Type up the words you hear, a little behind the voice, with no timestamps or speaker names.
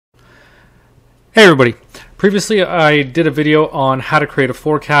Hey everybody, previously I did a video on how to create a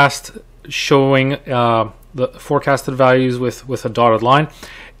forecast showing the forecasted values with a dotted line.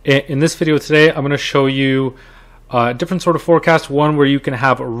 In this video today I'm going to show you a different sort of forecast, one where you can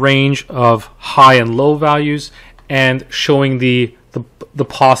have a range of high and low values and showing the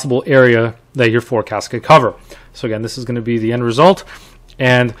possible area that your forecast could cover. So again, this is going to be the end result,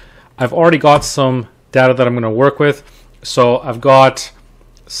 and I've already got some data that I'm going to work with. So I've got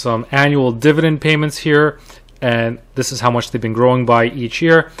some annual dividend payments here, and this is how much they've been growing by each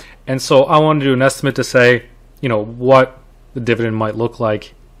year. And so I want to do an estimate to say, you know, what the dividend might look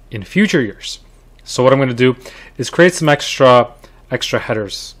like in future years. So what I'm going to do is create some extra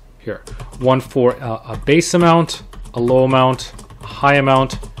headers here. One for a base amount, a low amount, a high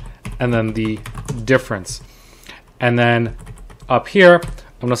amount, and then the difference. And then up here,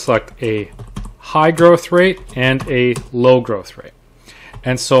 I'm going to select a high growth rate and a low growth rate.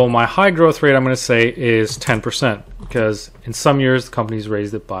 And so my high growth rate, I'm going to say, is 10%, because in some years the company's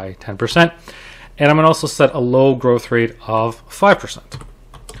raised it by 10%. And I'm going to also set a low growth rate of 5%,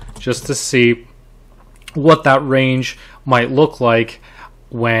 just to see what that range might look like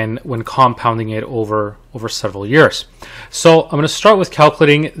when compounding it over several years. So I'm going to start with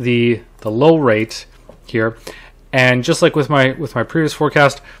calculating the low rate here. And just like with my previous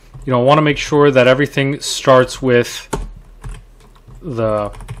forecast, you know, I want to make sure that everything starts with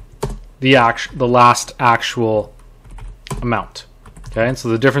the last actual amount. Okay, and so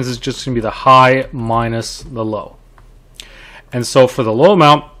the difference is just going to be the high minus the low. And so for the low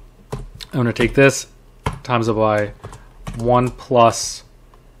amount, I'm going to take this, times it by 1 plus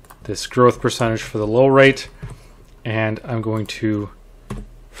this growth percentage for the low rate, and I'm going to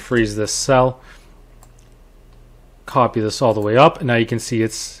freeze this cell, copy this all the way up, and now you can see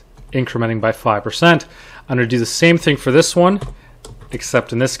it's incrementing by 5%. I'm going to do the same thing for this one,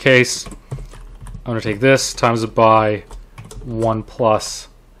 except in this case, I'm going to take this, times it by 1 plus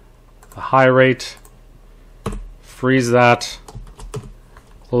the high rate, freeze that,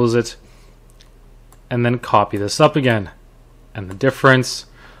 close it, and then copy this up again. And the difference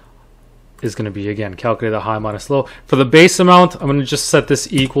is going to be, again, calculate the high minus low. For the base amount, I'm going to just set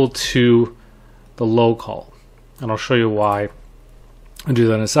this equal to the low column. And I'll show you why. I'll do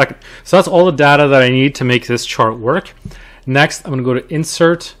that in a second. So that's all the data that I need to make this chart work. Next, I'm going to go to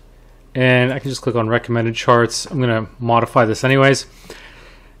Insert, and I can just click on Recommended Charts. I'm going to modify this anyways.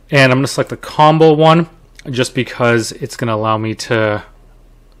 And I'm going to select the combo one, just because it's going to allow me to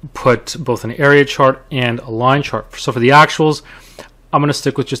put both an area chart and a line chart. So for the actuals, I'm going to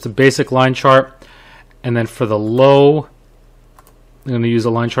stick with just a basic line chart. And then for the low, I'm going to use a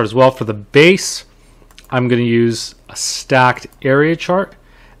line chart as well. For the base, I'm going to use a stacked area chart.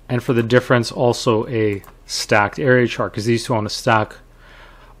 And for the difference, also a stacked area chart, because these two want to stack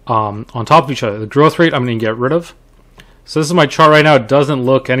on top of each other. The growth rate I'm going to get rid of. So this is my chart right now. It doesn't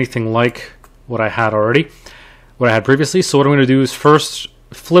look anything like what I had previously. So what I'm going to do is first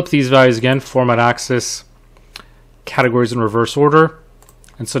flip these values again, format axis, categories in reverse order,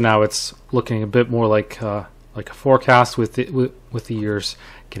 and so now it's looking a bit more like a forecast with the years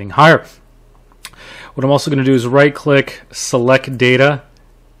getting higher. What I'm also going to do is right click, select data,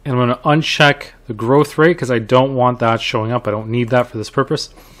 and I'm going to uncheck the growth rate because I don't want that showing up. I don't need that for this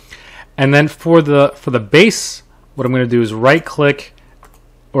purpose. And then for the base, what I'm going to do is right click,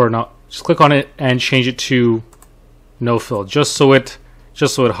 or not, just click on it and change it to no fill, just so it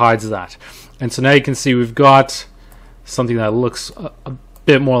hides that. And so now you can see we've got something that looks a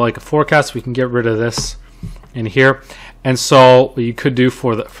bit more like a forecast. We can get rid of this in here. And so what you could do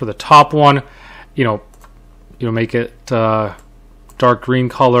for the top one, you know, make it dark green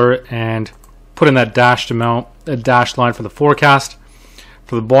color and put in that dashed amount, a dashed line for the forecast.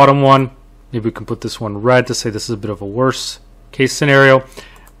 For the bottom one, maybe we can put this one red to say this is a bit of a worse case scenario.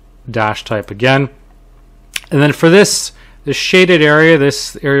 Dash type again. And then for this shaded area,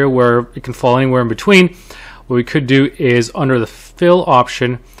 this area where it can fall anywhere in between, what we could do is under the fill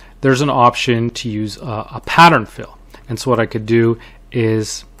option, there's an option to use a pattern fill. And so what I could do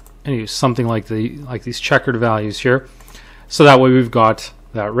is use something like these checkered values here. So that way we've got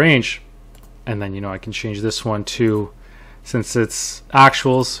that range. And then, you know, I can change this one to, since it's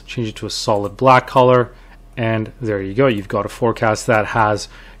actuals, change it to a solid black color. And there you go. You've got a forecast that has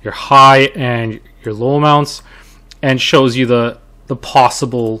your high and your low amounts and shows you the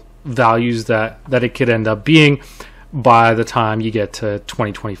possible values that it could end up being by the time you get to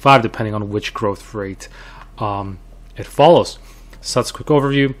 2025, depending on which growth rate it follows. So that's a quick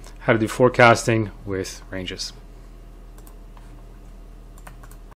overview, how to do forecasting with ranges.